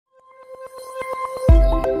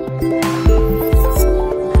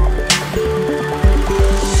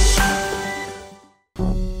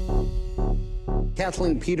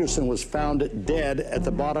Kathleen Peterson was found dead at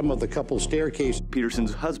the bottom of the couple's staircase.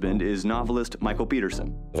 Peterson's husband is novelist Michael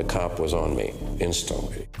Peterson. The cop was on me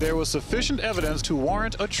instantly. There was sufficient evidence to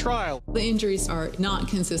warrant a trial. The injuries are not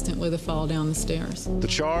consistent with a fall down the stairs. The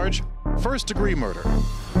charge, first-degree murder.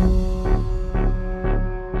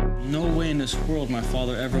 No way in this world my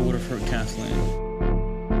father ever would have hurt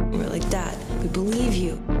Kathleen. We're like, Dad, we believe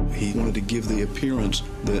you. He wanted to give the appearance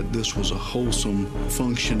that this was a wholesome,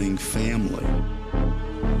 functioning family.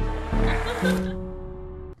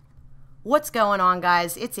 What's going on,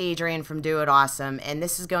 guys? It's Adrian from Do It Awesome, and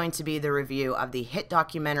this is going to be the review of the hit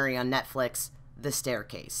documentary on Netflix, The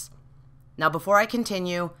Staircase. Now, before I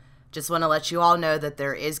continue, just want to let you all know that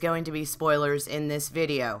there is going to be spoilers in this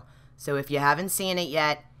video. So if you haven't seen it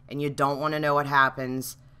yet and you don't want to know what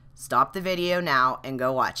happens, stop the video now and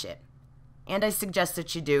go watch it. And I suggest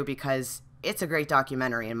that you do because it's a great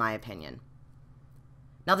documentary in my opinion.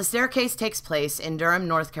 Now, The Staircase takes place in Durham,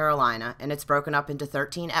 North Carolina, and it's broken up into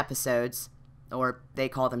 13 episodes, or they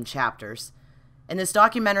call them chapters. And this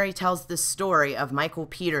documentary tells the story of Michael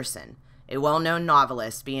Peterson, a well-known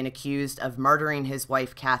novelist, being accused of murdering his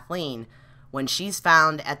wife Kathleen when she's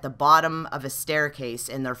found at the bottom of a staircase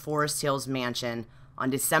in their Forest Hills mansion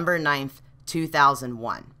on December 9th,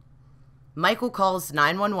 2001. Michael calls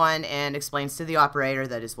 911 and explains to the operator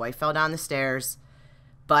that his wife fell down the stairs,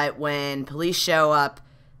 but when police show up,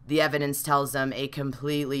 the evidence tells them a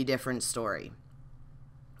completely different story.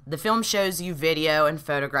 The film shows you video and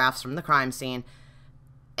photographs from the crime scene.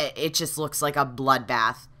 It just looks like a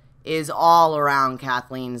bloodbath is all around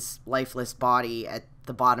Kathleen's lifeless body at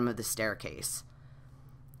the bottom of the staircase.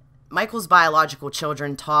 Michael's biological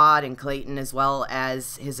children, Todd and Clayton, as well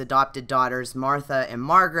as his adopted daughters, Martha and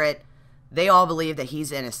Margaret, they all believe that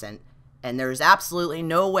he's innocent, and there's absolutely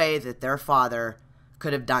no way that their father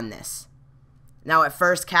could have done this. Now, at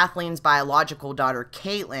first, Kathleen's biological daughter,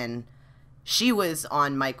 Caitlin, she was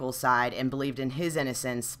on Michael's side and believed in his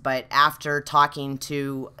innocence, but after talking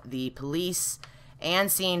to the police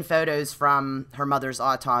and seeing photos from her mother's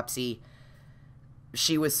autopsy,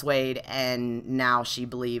 she was swayed, and now she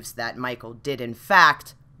believes that Michael did, in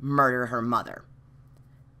fact, murder her mother.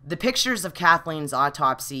 The pictures of Kathleen's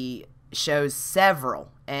autopsy shows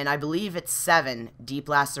several, and I believe it's 7 deep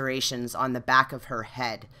lacerations on the back of her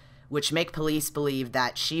head, which make police believe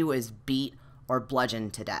that she was beat or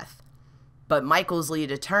bludgeoned to death. But Michael's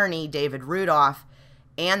lead attorney, David Rudolph,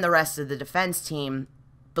 and the rest of the defense team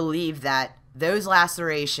believe that those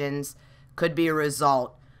lacerations could be a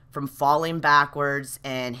result from falling backwards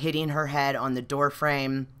and hitting her head on the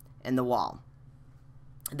doorframe and the wall.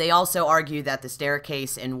 They also argue that the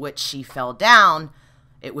staircase in which she fell down,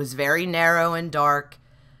 it was very narrow and dark,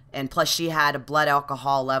 and plus she had a blood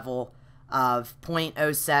alcohol level of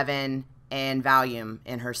 0.07 and Valium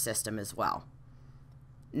in her system as well.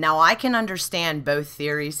 Now, I can understand both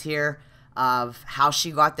theories here of how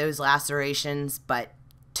she got those lacerations, but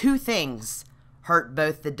two things hurt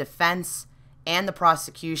both the defense and the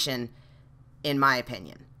prosecution, in my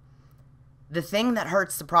opinion. The thing that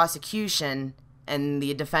hurts the prosecution, and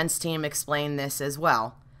the defense team explained this as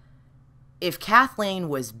well, if Kathleen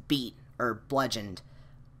was beat or bludgeoned,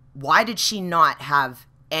 why did she not have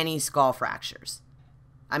any skull fractures?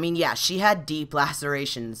 I mean, yeah, she had deep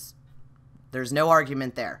lacerations. There's no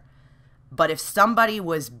argument there. But if somebody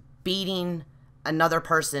was beating another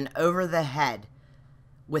person over the head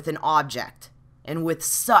with an object and with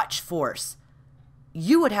such force,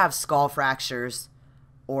 you would have skull fractures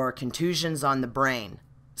or contusions on the brain,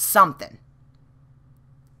 something.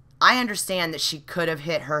 I understand that she could have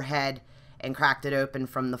hit her head and cracked it open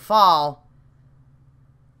from the fall,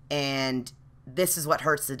 and this is what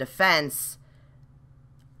hurts the defense,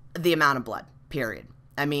 the amount of blood, period.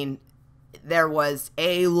 I mean, there was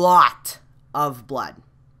a lot of blood.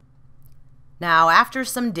 Now, after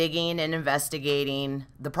some digging and investigating,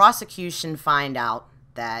 the prosecution find out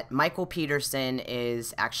that Michael Peterson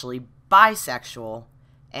is actually bisexual,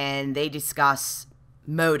 and they discuss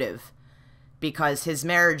motive because his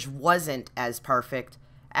marriage wasn't as perfect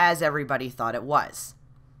as everybody thought it was.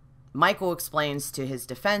 Michael explains to his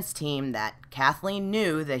defense team that Kathleen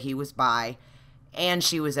knew that he was bi, and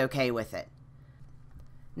she was okay with it.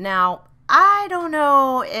 Now, I don't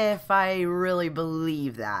know if I really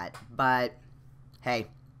believe that, but hey,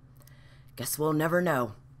 guess we'll never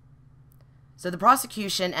know. So the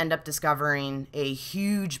prosecution end up discovering a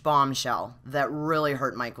huge bombshell that really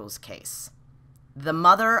hurt Michael's case. The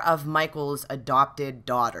mother of Michael's adopted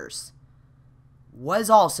daughters was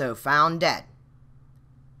also found dead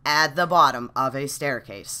at the bottom of a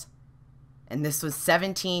staircase. And this was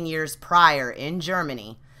 17 years prior in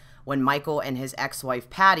Germany, when Michael and his ex-wife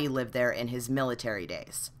Patty lived there in his military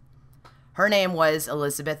days. Her name was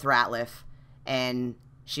Elizabeth Ratliff, and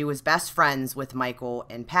she was best friends with Michael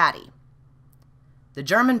and Patty. The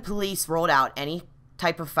German police ruled out any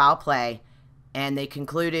type of foul play, and they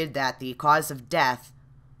concluded that the cause of death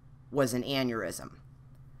was an aneurysm.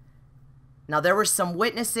 Now, there were some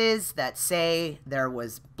witnesses that say there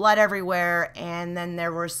was blood everywhere, and then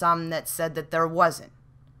there were some that said that there wasn't.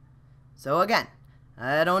 So again,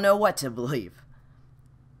 I don't know what to believe.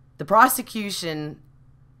 The prosecution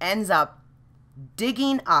ends up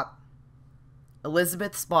digging up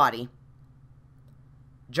Elizabeth's body,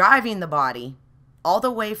 driving the body all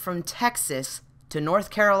the way from Texas to North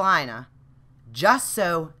Carolina, just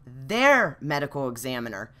so their medical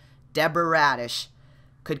examiner, Deborah Radish,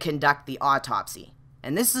 could conduct the autopsy.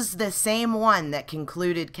 And this is the same one that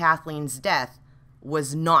concluded Kathleen's death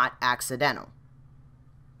was not accidental.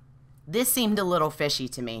 This seemed a little fishy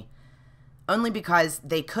to me, only because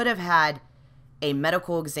they could have had a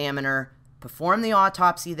medical examiner perform the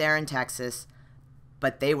autopsy there in Texas,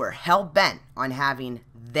 but they were hell-bent on having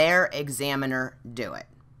their examiner do it.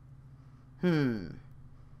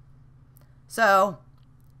 So,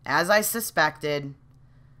 as I suspected,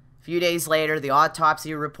 a few days later, the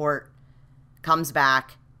autopsy report comes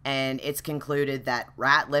back, and it's concluded that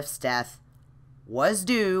Ratliff's death was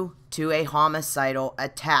due to a homicidal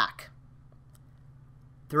attack.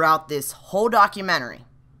 Throughout this whole documentary,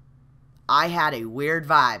 I had a weird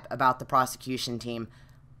vibe about the prosecution team,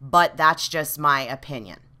 but that's just my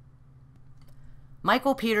opinion.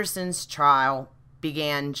 Michael Peterson's trial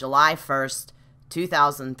began July 1st,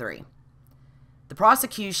 2003. The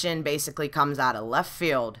prosecution basically comes out of left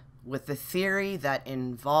field with the theory that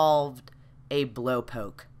involved a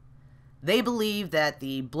blowpoke. They believe that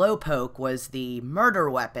the blowpoke was the murder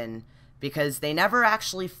weapon because they never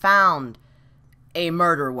actually found a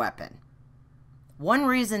murder weapon. One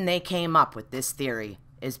reason they came up with this theory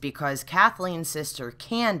is because Kathleen's sister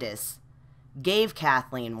Candace gave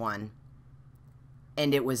Kathleen one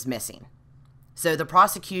and it was missing. So the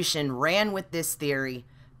prosecution ran with this theory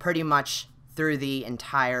pretty much through the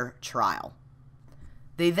entire trial.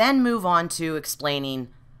 They then move on to explaining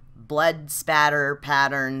blood spatter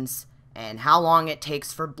patterns and how long it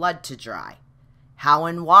takes for blood to dry, how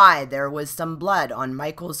and why there was some blood on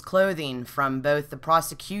Michael's clothing from both the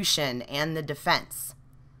prosecution and the defense.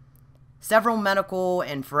 Several medical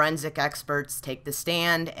and forensic experts take the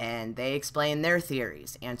stand and they explain their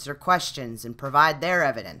theories, answer questions, and provide their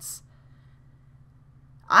evidence.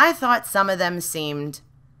 I thought some of them seemed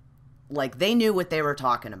like they knew what they were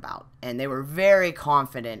talking about, and they were very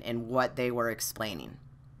confident in what they were explaining.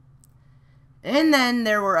 And then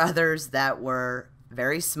there were others that were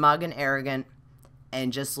very smug and arrogant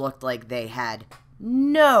and just looked like they had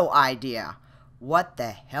no idea what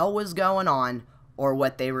the hell was going on or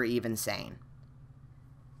what they were even saying.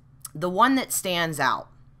 The one that stands out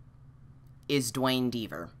is Dwayne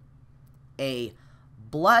Deaver, a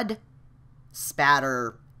blood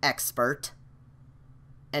spatter expert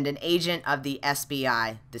and an agent of the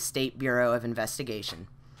SBI, the State Bureau of Investigation.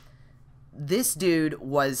 This dude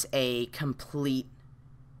was a complete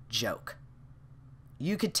joke.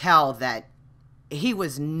 You could tell that he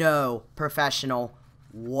was no professional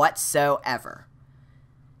whatsoever.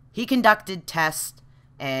 He conducted tests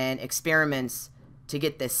and experiments to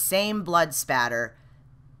get the same blood spatter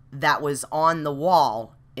that was on the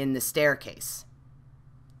wall in the staircase.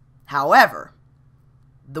 However,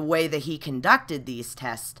 the way that he conducted these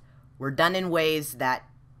tests were done in ways that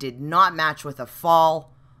did not match with a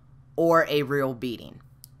fall or a real beating.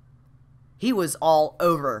 He was all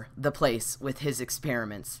over the place with his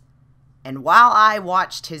experiments. And while I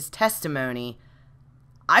watched his testimony,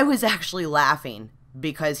 I was actually laughing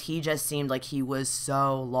because he just seemed like he was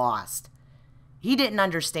so lost. He didn't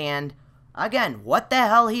understand, again, what the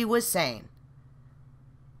hell he was saying.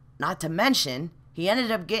 Not to mention, he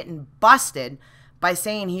ended up getting busted by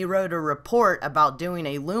saying he wrote a report about doing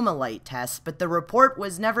a Lumalite test, but the report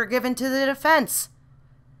was never given to the defense.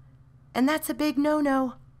 And that's a big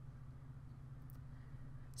no-no.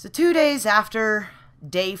 So 2 days after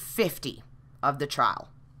day 50 of the trial,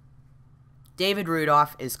 David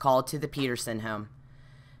Rudolph is called to the Peterson home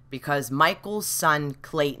because Michael's son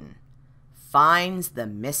Clayton finds the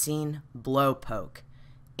missing blowpoke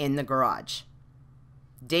in the garage.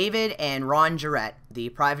 David and Ron Jarrett, the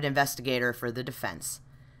private investigator for the defense,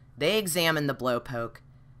 they examine the blowpoke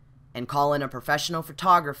and call in a professional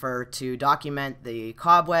photographer to document the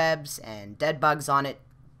cobwebs and dead bugs on it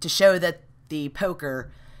to show that the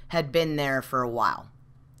poker had been there for a while.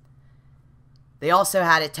 They also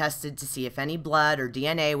had it tested to see if any blood or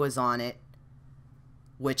DNA was on it.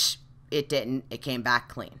 which it didn't. It came back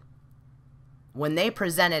clean. When they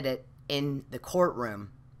presented it in the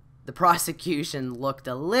courtroom, the prosecution looked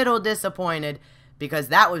a little disappointed because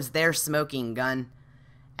that was their smoking gun.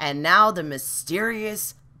 And now the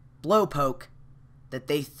mysterious blowpoke that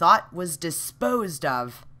they thought was disposed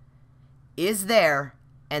of is there,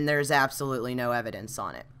 and there's absolutely no evidence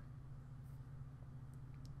on it.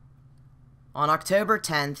 On October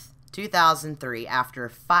 10th, 2003, after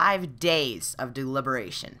 5 days of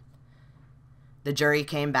deliberation, the jury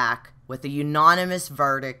came back with a unanimous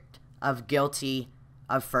verdict of guilty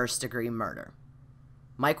of first-degree murder.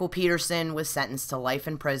 Michael Peterson was sentenced to life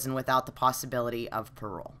in prison without the possibility of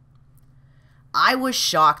parole. I was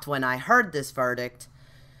shocked when I heard this verdict,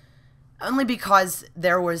 only because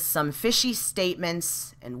there was some fishy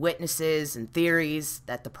statements and witnesses and theories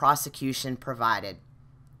that the prosecution provided.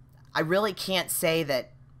 I really can't say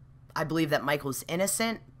that I believe that Michael's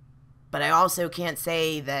innocent, but I also can't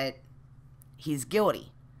say that he's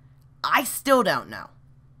guilty. I still don't know.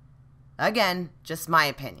 Again, just my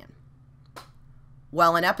opinion.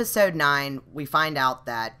 Well, in episode 9, we find out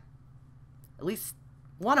that at least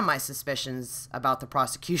one of my suspicions about the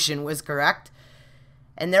prosecution was correct,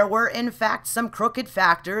 and there were, in fact, some crooked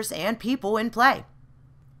factors and people in play.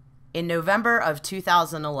 In November of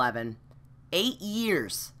 2011, 8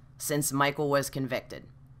 years since Michael was convicted,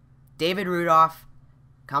 David Rudolph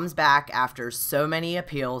comes back after so many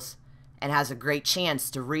appeals and has a great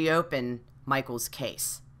chance to reopen Michael's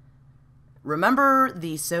case. Remember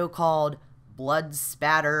the so-called blood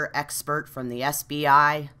spatter expert from the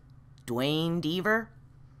FBI, Dwayne Deaver?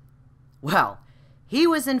 Well, he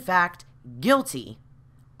was in fact guilty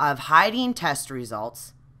of hiding test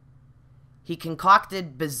results. He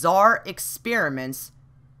concocted bizarre experiments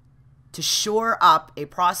to shore up a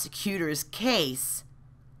prosecutor's case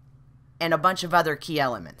and a bunch of other key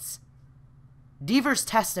elements. Deaver's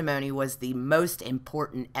testimony was the most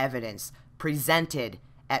important evidence presented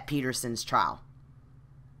at Peterson's trial.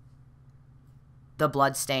 The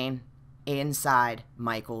bloodstain inside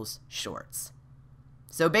Michael's shorts.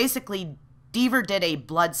 So basically, Deaver did a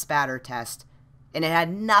blood spatter test, and it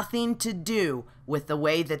had nothing to do with the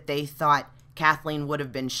way that they thought Kathleen would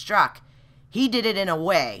have been struck. He did it in a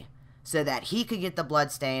way so that he could get the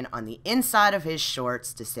bloodstain on the inside of his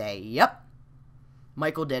shorts to say, yep,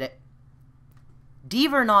 Michael did it.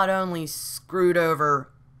 Deaver not only screwed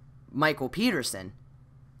over Michael Peterson,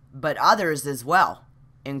 but others as well,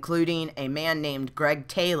 including a man named Greg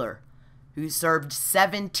Taylor, who served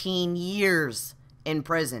 17 years in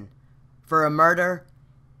prison for a murder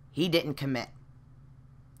he didn't commit.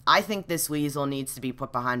 I think this weasel needs to be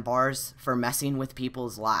put behind bars for messing with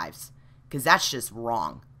people's lives, because that's just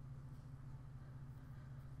wrong.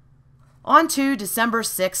 On to December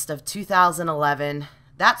 6th of 2011,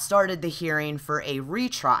 that started the hearing for a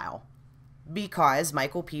retrial because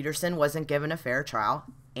Michael Peterson wasn't given a fair trial,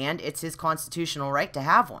 and it's his constitutional right to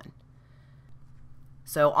have one.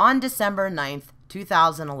 So on December 9th,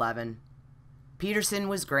 2011, Peterson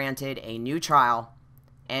was granted a new trial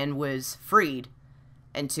and was freed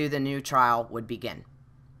until the new trial would begin.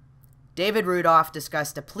 David Rudolph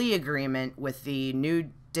discussed a plea agreement with the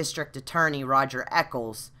new district attorney, Roger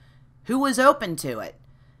Eccles, who was open to it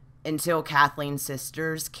until Kathleen's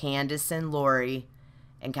sisters, Candace and Lori,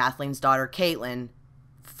 and Kathleen's daughter, Caitlin,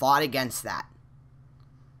 fought against that.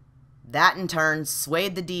 That in turn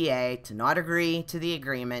swayed the DA to not agree to the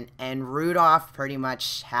agreement, and Rudolph pretty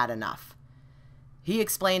much had enough. He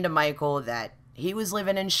explained to Michael that he was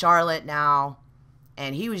living in Charlotte now,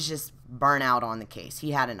 and he was just burnt out on the case.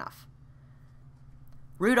 He had enough.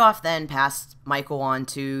 Rudolph then passed Michael on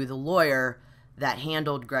to the lawyer that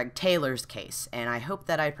handled Greg Taylor's case, and I hope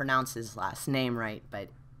that I pronounce his last name right, but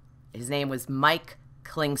his name was Mike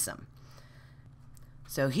Klingsum.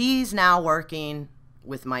 So he's now working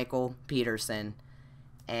with Michael Peterson,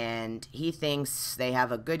 and he thinks they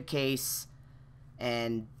have a good case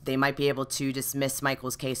and they might be able to dismiss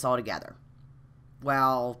Michael's case altogether.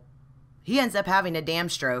 Well, he ends up having a damn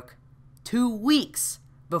stroke 2 weeks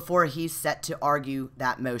before he's set to argue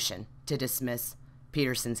that motion to dismiss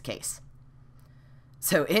Peterson's case.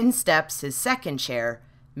 So in steps his second chair,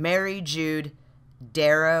 Mary Jude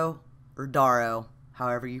Darrow, or Darrow,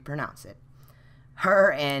 however you pronounce it.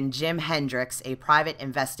 Her and Jim Hendricks, a private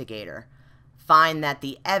investigator, find that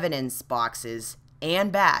the evidence boxes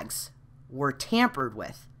and bags were tampered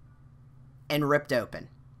with and ripped open.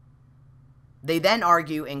 They then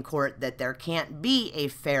argue in court that there can't be a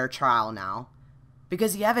fair trial now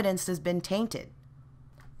because the evidence has been tainted.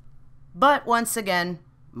 But once again,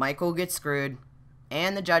 Michael gets screwed,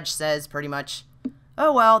 and the judge says pretty much,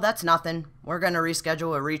 oh well, that's nothing. We're going to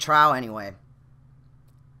reschedule a retrial anyway.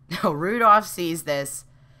 Now, Rudolph sees this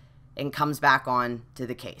and comes back on to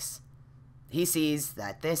the case. He sees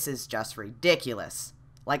that this is just ridiculous,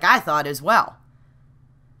 like I thought as well.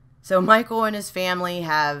 So Michael and his family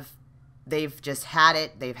they've just had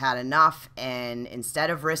it, they've had enough, and instead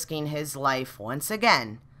of risking his life once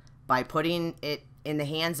again by putting it in the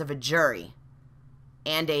hands of a jury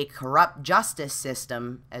and a corrupt justice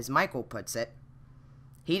system, as Michael puts it,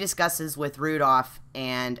 he discusses with Rudolph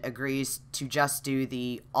and agrees to just do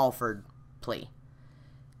the Alford plea.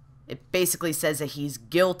 It basically says that he's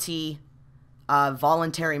guilty of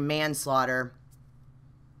voluntary manslaughter,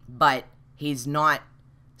 but he's not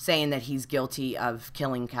saying that he's guilty of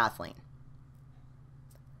killing Kathleen.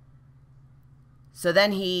 So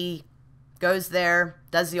then he goes there,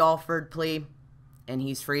 does the Alford plea, and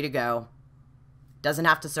he's free to go. Doesn't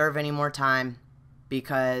have to serve any more time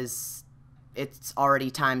because it's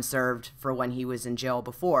already time served for when he was in jail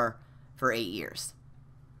before for 8 years.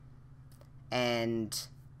 And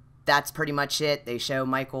that's pretty much it. They show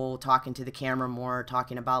Michael talking to the camera more,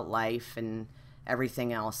 talking about life and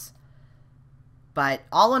everything else. But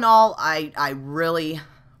all in all, I really,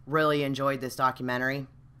 really enjoyed this documentary.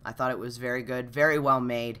 I thought it was very good, very well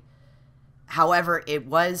made. However, it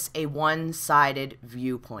was a one-sided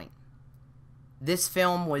viewpoint. This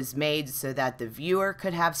film was made so that the viewer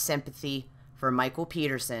could have sympathy for Michael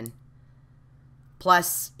Peterson.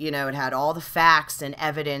 Plus, it had all the facts and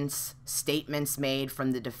evidence, statements made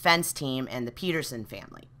from the defense team and the Peterson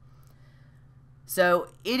family. So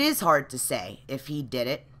it is hard to say if he did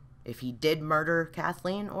it, if he did murder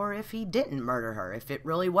Kathleen, or if he didn't murder her, if it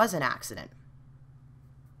really was an accident.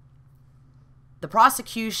 The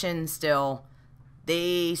prosecution still,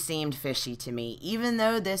 they seemed fishy to me, even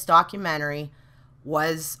though this documentary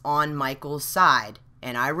was on Michael's side,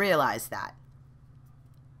 and I realized that.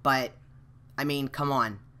 But, I mean, come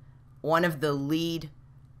on. One of the lead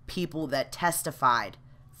people that testified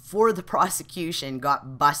for the prosecution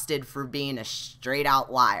got busted for being a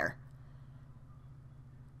straight-out liar.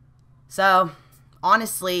 So,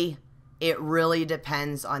 honestly, it really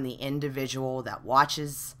depends on the individual that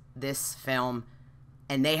watches this film,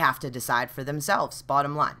 and they have to decide for themselves,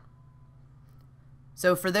 bottom line.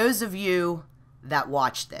 So for those of you that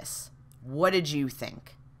watched this, what did you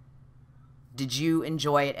think? Did you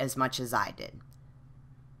enjoy it as much as I did?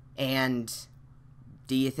 And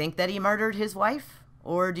do you think that he murdered his wife?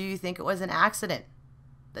 Or do you think it was an accident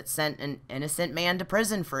that sent an innocent man to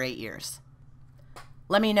prison for 8 years?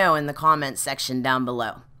 Let me know in the comments section down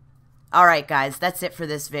below. Alright guys, that's it for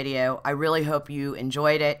this video. I really hope you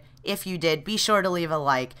enjoyed it. If you did, be sure to leave a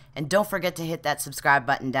like, and don't forget to hit that subscribe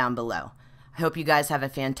button down below. I hope you guys have a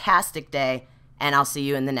fantastic day, and I'll see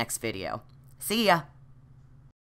you in the next video. See ya!